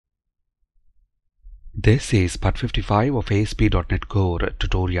This is part 55 of asp.NET Core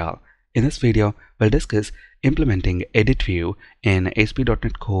tutorial. In this video, we'll discuss implementing Edit View in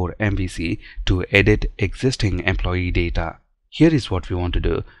asp.NET Core MVC to edit existing employee data. Here is what we want to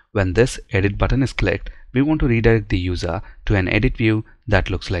do. When this edit button is clicked, we want to redirect the user to an edit view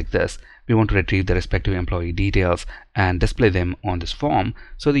that looks like this. We want to retrieve the respective employee details and display them on this form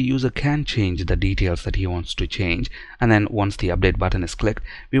so the user can change the details that he wants to change. And then once the update button is clicked,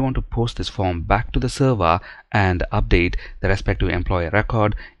 we want to post this form back to the server and update the respective employee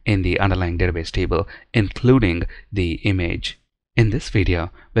record in the underlying database table, including the image. In this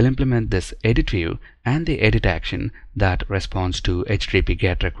video, we'll implement this edit view and the edit action that responds to HTTP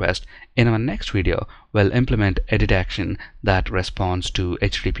GET request. In our next video, we'll implement edit action that responds to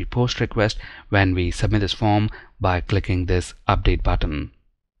HTTP POST request when we submit this form by clicking this update button.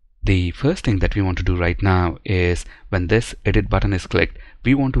 The first thing that we want to do right now is when this edit button is clicked,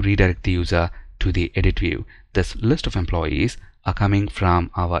 we want to redirect the user to the edit view. This list of employees are coming from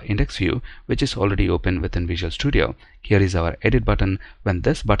our index view, which is already open within Visual Studio. Here is our edit button. When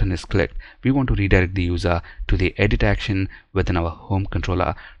this button is clicked, we want to redirect the user to the edit action within our home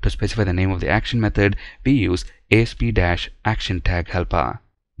controller. To specify the name of the action method, we use asp-action tag helper.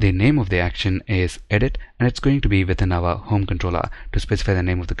 The name of the action is edit and it's going to be within our home controller. To specify the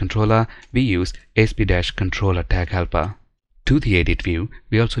name of the controller, we use asp-controller tag helper. To the edit view,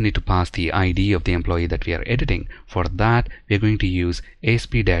 we also need to pass the ID of the employee that we are editing. For that, we are going to use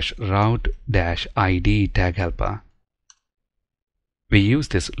asp-route-id tag helper. We use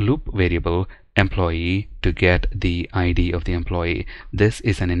this loop variable employee to get the ID of the employee. This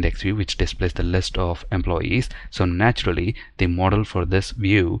is an index view which displays the list of employees. So naturally, the model for this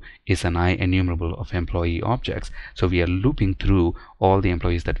view is an IEnumerable of employee objects. So we are looping through all the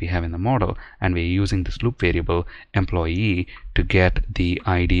employees that we have in the model, and we are using this loop variable employee to get the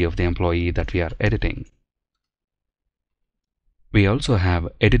ID of the employee that we are editing. We also have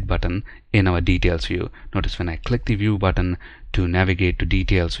edit button in our details view. Notice when I click the view button to navigate to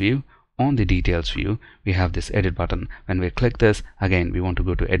details view, on the details view we have this edit button. When we click this, again we want to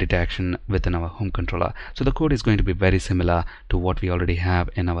go to edit action within our home controller. So the code is going to be very similar to what we already have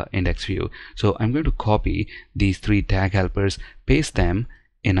in our index view. So I'm going to copy these three tag helpers, paste them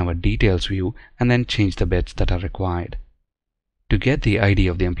in our details view, and then change the bits that are required. To get the ID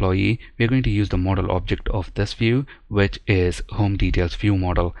of the employee, we are going to use the model object of this view, which is home details view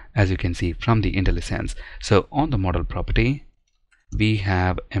model, as you can see from the IntelliSense. So on the model property, we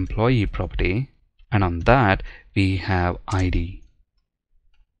have employee property, and on that we have ID.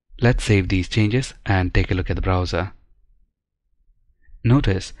 Let's save these changes and take a look at the browser.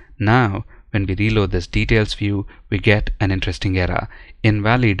 Notice now when we reload this details view, we get an interesting error.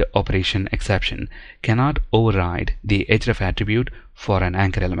 Invalid operation exception, cannot override the href attribute for an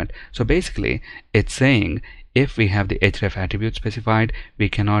anchor element. So basically it's saying if we have the href attribute specified, we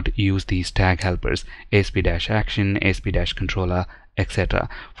cannot use these tag helpers asp-action, asp-controller, etc.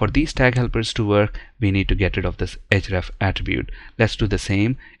 For these tag helpers to work, we need to get rid of this href attribute. Let's do the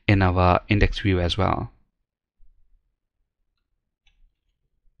same in our index view as well.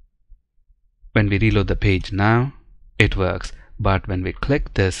 When we reload the page now, it works. But when we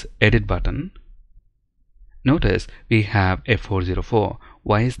click this edit button, notice we have a 404.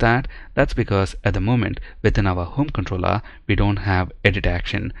 Why is that? That's because at the moment within our home controller, we don't have edit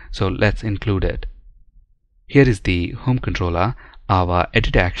action. So let's include it. Here is the home controller. Our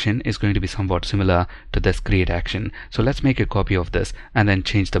edit action is going to be somewhat similar to this create action. So let's make a copy of this and then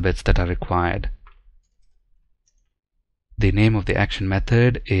change the bits that are required. The name of the action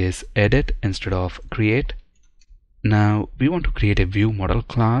method is edit instead of create. Now we want to create a view model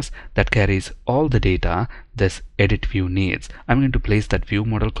class that carries all the data this edit view needs. I'm going to place that view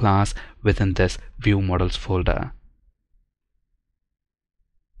model class within this view models folder.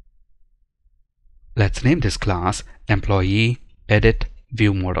 Let's name this class employee edit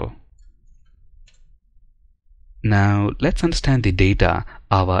view model. Now let's understand the data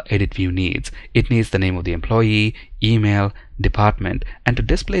our edit view needs. It needs the name of the employee, email, department, and to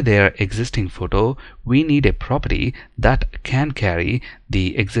display their existing photo, we need a property that can carry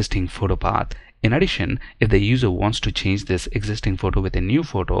the existing photo path. In addition, if the user wants to change this existing photo with a new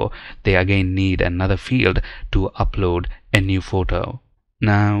photo, they again need another field to upload a new photo.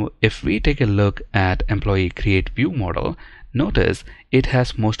 Now, if we take a look at employee create view model, notice it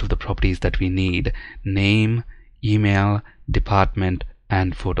has most of the properties that we need: name, email, department,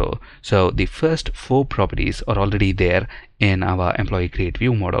 and photo. So the first four properties are already there in our employee create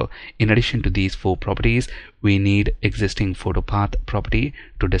view model. In addition to these four properties, we need existing photo path property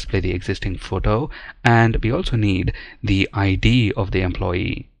to display the existing photo, and we also need the ID of the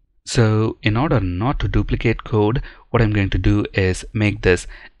employee. So in order not to duplicate code, what I'm going to do is make this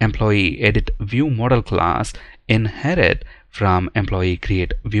employee edit view model class inherit from employee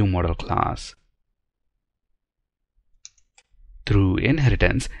create view model class. Through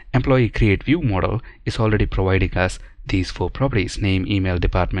inheritance, employee create view model is already providing us these 4 properties: name, email,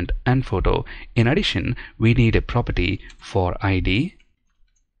 department, and photo. In addition, we need a property for ID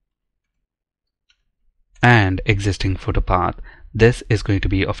and existing photo path. This is going to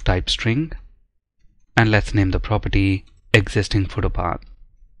be of type string, and let's name the property existing photo path.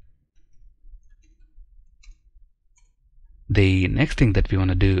 The next thing that we want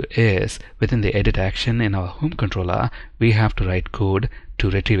to do is within the edit action in our home controller, we have to write code to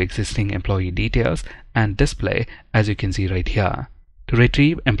retrieve existing employee details and display, as you can see right here. To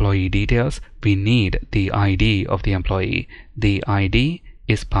retrieve employee details, we need the ID of the employee. The ID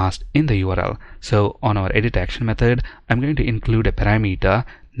is passed in the URL. So on our edit action method, I'm going to include a parameter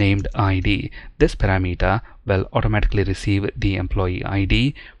named ID. This parameter will automatically receive the employee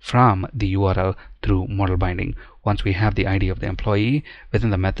ID from the URL through model binding. Once we have the ID of the employee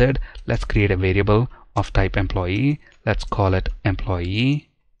within the method, let's create a variable of type employee. Let's call it employee.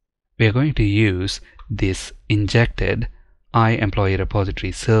 We are going to use this injected iEmployee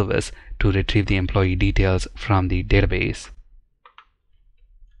repository service to retrieve the employee details from the database.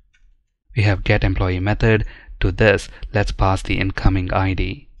 We have getEmployee method. To this, let's pass the incoming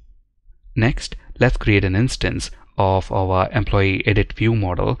ID. Next, let's create an instance of our employee edit view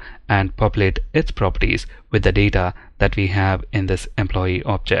model and populate its properties with the data that we have in this employee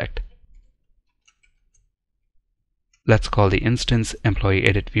object. Let's call the instance employee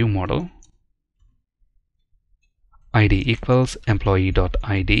edit view model. ID equals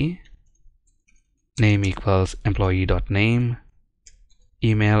employee.id, name equals employee.name,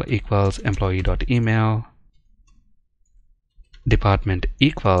 email equals employee.email, department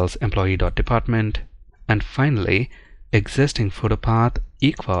equals employee.department, and finally existing photo path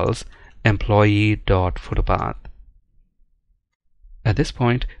equals employee.photopath. At this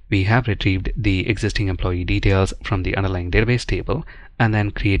point, we have retrieved the existing employee details from the underlying database table and then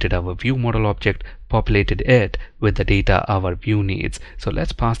created our view model object, populated it with the data our view needs. So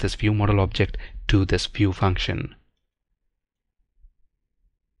let's pass this view model object to this view function.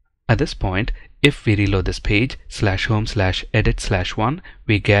 At this point, if we reload this page /home/edit/1,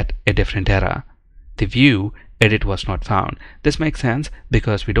 we get a different error. The view edit was not found. This makes sense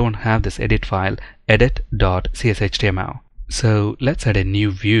because we don't have this edit file edit.cshtml. So let's add a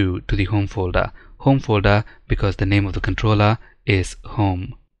new view to the home folder. Home folder because the name of the controller is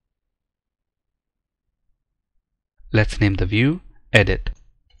home. Let's name the view edit.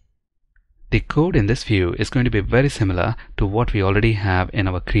 The code in this view is going to be very similar to what we already have in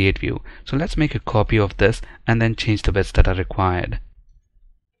our create view. So let's make a copy of this and then change the bits that are required.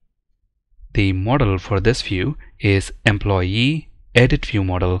 The model for this view is employee edit view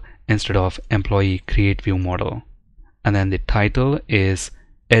model instead of employee create view model. And then the title is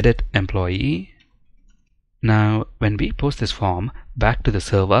edit employee. Now, when we post this form back to the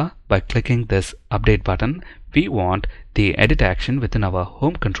server by clicking this update button, we want the edit action within our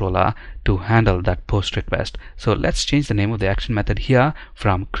home controller to handle that post request. So let's change the name of the action method here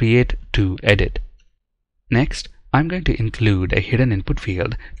from create to edit. Next, I'm going to include a hidden input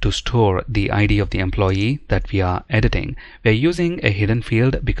field to store the ID of the employee that we are editing. We are using a hidden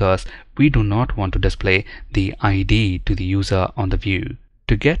field because we do not want to display the ID to the user on the view.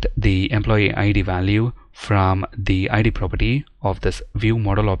 To get the employee ID value from the ID property of this view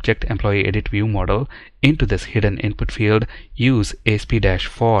model object employee edit view model into this hidden input field, use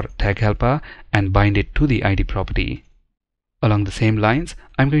asp.core tag helper and bind it to the ID property. Along the same lines,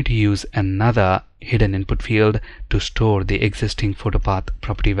 I'm going to use another hidden input field to store the existing photo path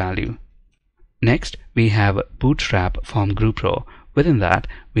property value. Next, we have bootstrap form group row. Within that,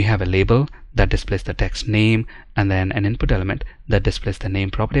 we have a label that displays the text name, and then an input element that displays the name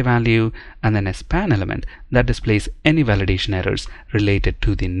property value, and then a span element that displays any validation errors related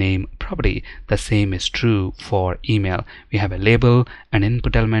to the name property. The same is true for email. We have a label, an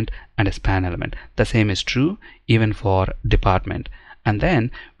input element, and a span element. The same is true even for department. And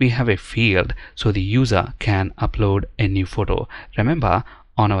then we have a field so the user can upload a new photo. Remember,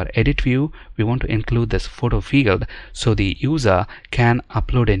 on our edit view, we want to include this photo field so the user can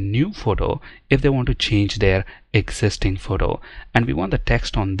upload a new photo if they want to change their existing photo. And we want the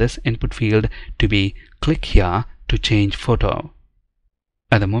text on this input field to be click here to change photo.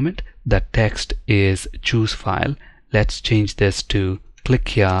 At the moment, the text is choose file. Let's change this to click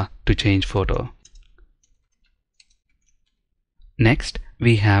here to change photo. Next,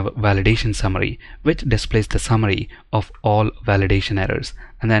 we have validation summary, which displays the summary of all validation errors.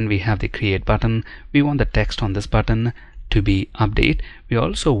 And then we have the create button. We want the text on this button to be update. We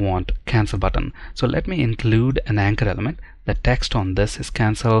also want cancel button. So let me include an anchor element. The text on this is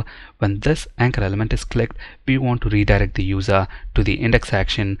cancel. When this anchor element is clicked, we want to redirect the user to the index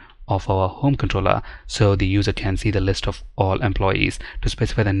action of our home controller so the user can see the list of all employees. To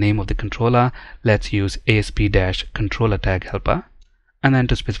specify the name of the controller, let's use asp-controller tag helper. And then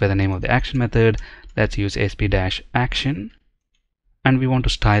to specify the name of the action method, let's use asp-action. And we want to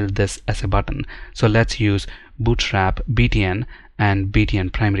style this as a button. So let's use bootstrap btn and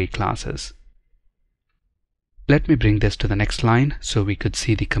btn primary classes. Let me bring this to the next line so we could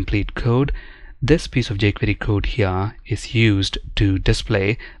see the complete code. This piece of jQuery code here is used to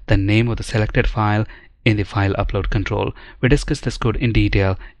display the name of the selected file in the file upload control. We discussed this code in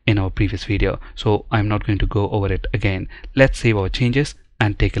detail in our previous video, so I'm not going to go over it again. Let's save our changes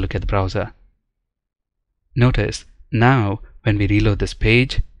and take a look at the browser. Notice now when we reload this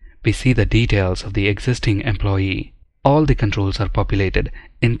page, we see the details of the existing employee. All the controls are populated,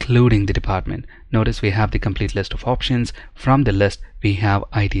 including the department. Notice we have the complete list of options. From the list, we have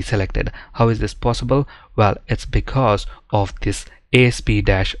IT selected. How is this possible? Well, it's because of this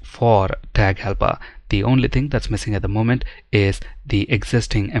asp-for tag helper. The only thing that's missing at the moment is the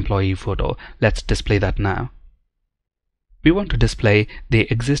existing employee photo. Let's display that now. We want to display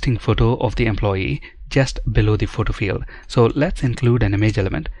the existing photo of the employee just below the photo field. So let's include an image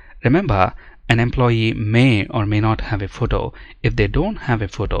element. Remember, an employee may or may not have a photo. If they don't have a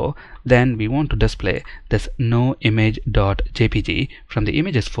photo, then we want to display this noimage.jpg from the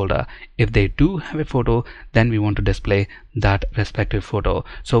images folder. If they do have a photo, then we want to display that respective photo.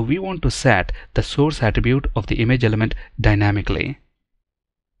 So we want to set the source attribute of the image element dynamically.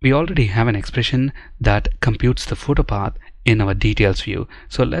 We already have an expression that computes the photo path in our details view.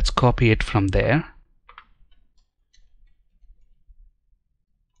 So let's copy it from there.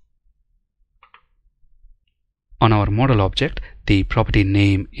 On our model object, the property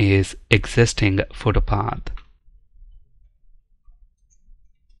name is existing photo path.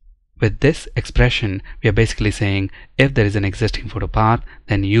 With this expression, we are basically saying if there is an existing photo path,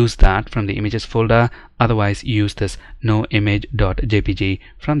 then use that from the images folder. Otherwise, use this noimage.jpg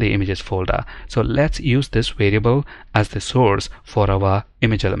from the images folder. So let's use this variable as the source for our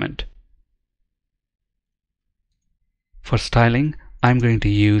image element. For styling, I'm going to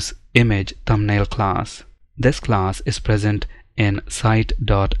use image thumbnail class. This class is present in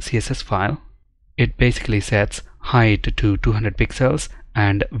site.css file. It basically sets height to 200 pixels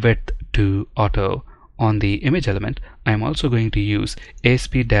and width to auto. On the image element, I'm also going to use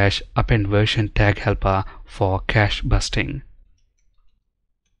asp-append version tag helper for cache busting.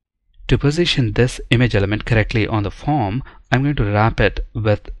 To position this image element correctly on the form, I'm going to wrap it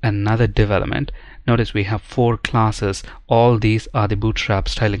with another div element. Notice we have 4 classes. All these are the bootstrap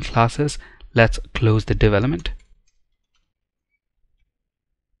styling classes. Let's close the div element.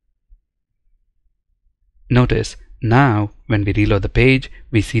 Notice now when we reload the page,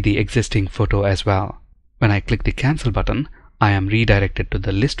 we see the existing photo as well. When I click the cancel button, I am redirected to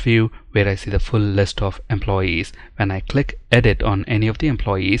the list view where I see the full list of employees. When I click edit on any of the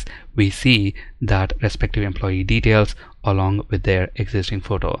employees, we see that respective employee details along with their existing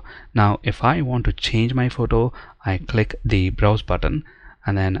photo. Now if I want to change my photo, I click the browse button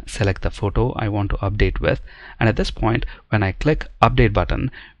and then select the photo I want to update with. And at this point, when I click update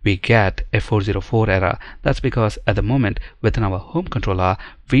button, we get a 404 error. That's because at the moment within our home controller,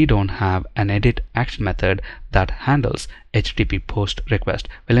 we don't have an edit action method that handles HTTP post request.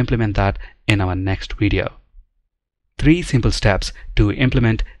 We'll implement that in our next video. 3 simple steps to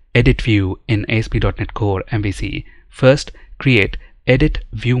implement edit view in asp.NET Core MVC. First, create edit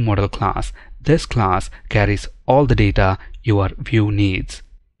view model class. This class carries all the data your view needs.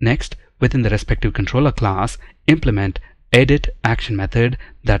 Next, within the respective controller class, implement edit action method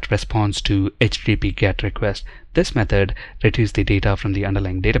that responds to HTTP GET request. This method retrieves the data from the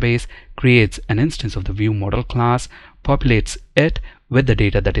underlying database, creates an instance of the view model class, populates it with the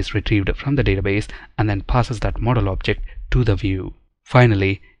data that is retrieved from the database, and then passes that model object to the view.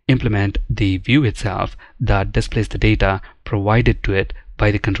 Finally, implement the view itself that displays the data provided to it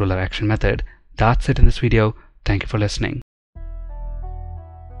by the controller action method. That's it in this video. Thank you for listening.